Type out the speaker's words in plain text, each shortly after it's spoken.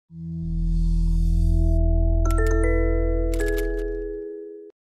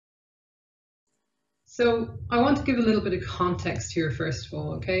So I want to give a little bit of context here first of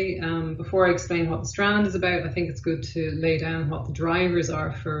all, okay? Before I explain what the strand is about, I think it's good to lay down what the drivers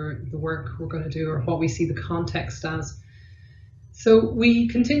are for the work we're going to do, or what we see the context as. So we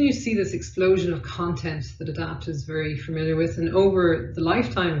continue to see this explosion of content that ADAPT is very familiar with, and over the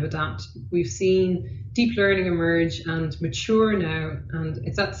lifetime of ADAPT, we've seen deep learning emerge and mature now, and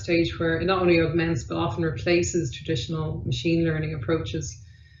it's at the stage where it not only augments but often replaces traditional machine learning approaches.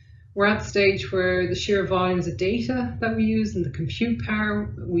 We're at the stage where the sheer volumes of data that we use and the compute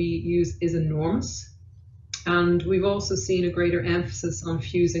power we use is enormous. And we've also seen a greater emphasis on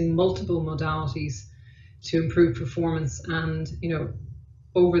fusing multiple modalities to improve performance. And,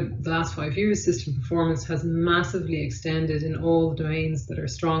 over the last 5 years, system performance has massively extended in all the domains that are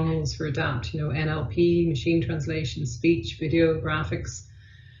strongholds for ADAPT, NLP, machine translation, speech, video, graphics.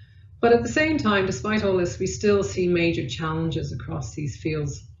 But at the same time, despite all this, we still see major challenges across these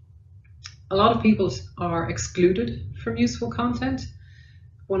fields. A lot of people are excluded from useful content.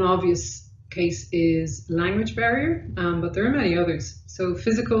 One obvious case is language barrier, but there are many others. So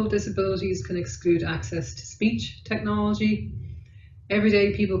physical disabilities can exclude access to speech technology.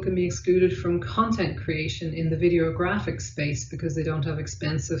 Everyday people can be excluded from content creation in the video graphics space because they don't have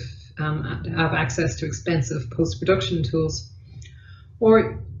access to expensive post-production tools.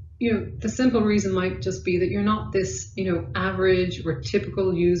 Or the simple reason might just be that you're not this, average or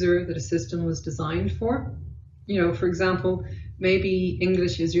typical user that a system was designed for. For example, maybe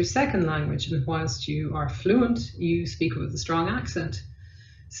English is your second language, and whilst you are fluent, you speak with a strong accent.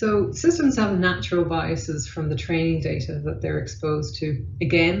 So systems have natural biases from the training data that they're exposed to,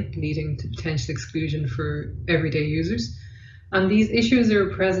 again, leading to potential exclusion for everyday users. And these issues are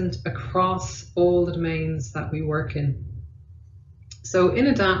present across all the domains that we work in. So in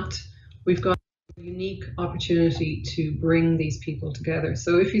ADAPT, we've got a unique opportunity to bring these people together.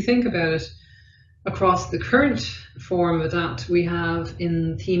 So if you think about it, across the current form of ADAPT, we have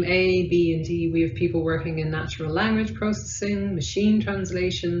in Team A, B, and D, we have people working in natural language processing, machine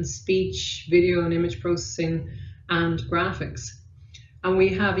translation, speech, video and image processing, and graphics. And we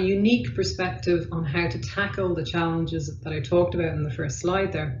have a unique perspective on how to tackle the challenges that I talked about in the first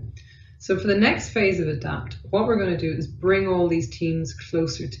slide there. So for the next phase of ADAPT, what we're going to do is bring all these teams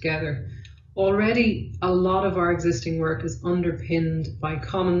closer together. Already, a lot of our existing work is underpinned by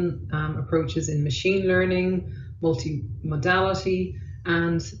common approaches in machine learning, multimodality,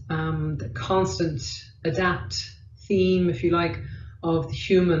 and the constant ADAPT theme, if you like, of the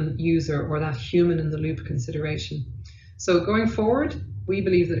human user, or that human in the loop consideration. So going forward, we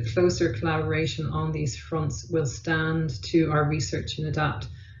believe that a closer collaboration on these fronts will stand to our research in ADAPT.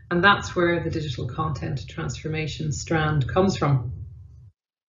 And that's where the digital content transformation strand comes from.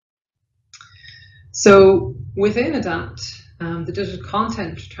 So within ADAPT, the digital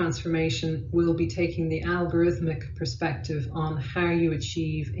content transformation will be taking the algorithmic perspective on how you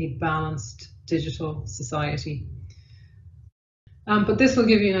achieve a balanced digital society. But this will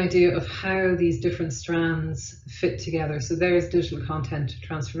give you an idea of how these different strands fit together. So there's digital content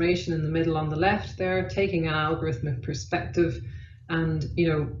transformation in the middle on the left there, taking an algorithmic perspective and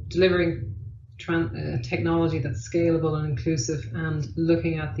delivering technology that's scalable and inclusive, and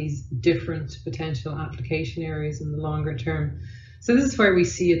looking at these different potential application areas in the longer term. So this is where we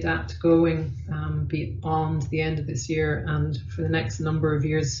see ADAPT going beyond the end of this year and for the next number of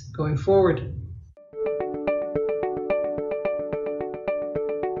years going forward.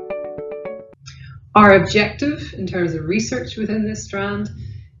 Our objective in terms of research within this strand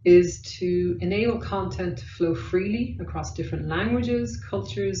is to enable content to flow freely across different languages,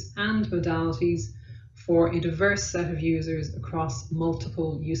 cultures, and modalities for a diverse set of users across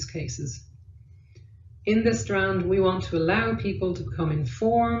multiple use cases. In this strand, we want to allow people to become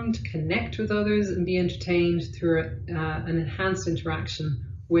informed, connect with others, and be entertained through an enhanced interaction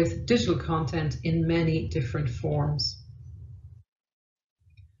with digital content in many different forms.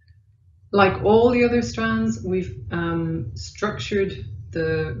 Like all the other strands, we've structured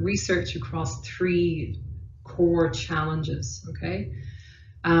the research across 3 core challenges, okay?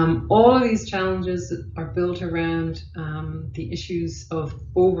 All of these challenges are built around the issues of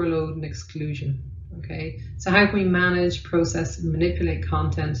overload and exclusion, okay? So how can we manage, process, and manipulate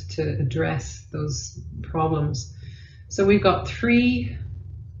content to address those problems? So we've got 3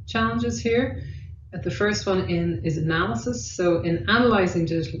 challenges here. The first one is analysis. So in analyzing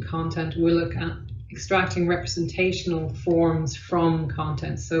digital content, we look at extracting representational forms from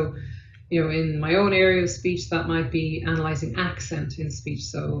content. So, in my own area of speech, that might be analyzing accent in speech.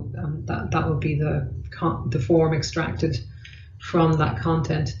 So that would be the form extracted from that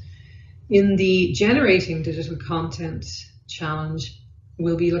content. In the generating digital content challenge,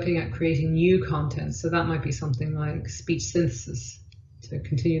 we'll be looking at creating new content. So that might be something like speech synthesis to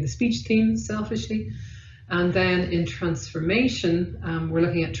continue the speech theme selfishly. And then in transformation, we're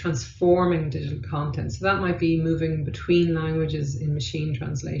looking at transforming digital content. So that might be moving between languages in machine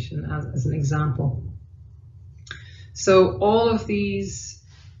translation as an example. So all of these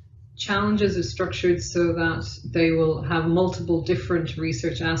challenges are structured so that they will have multiple different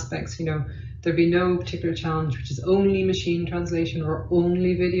research aspects. There'd be no particular challenge which is only machine translation or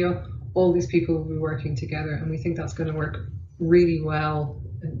only video. All these people will be working together, and we think that's going to work really well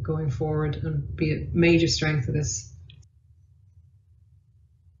going forward and be a major strength of this.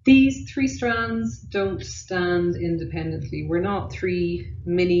 These three strands don't stand independently. We're not three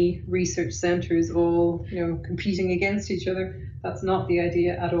mini research centers all competing against each other. That's not the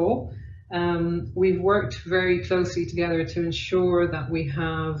idea at all. We've worked very closely together to ensure that we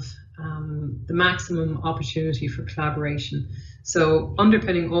have the maximum opportunity for collaboration. So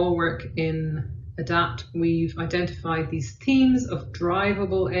underpinning all work in ADAPT, we've identified these themes of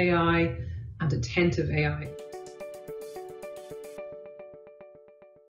drivable AI and attentive AI.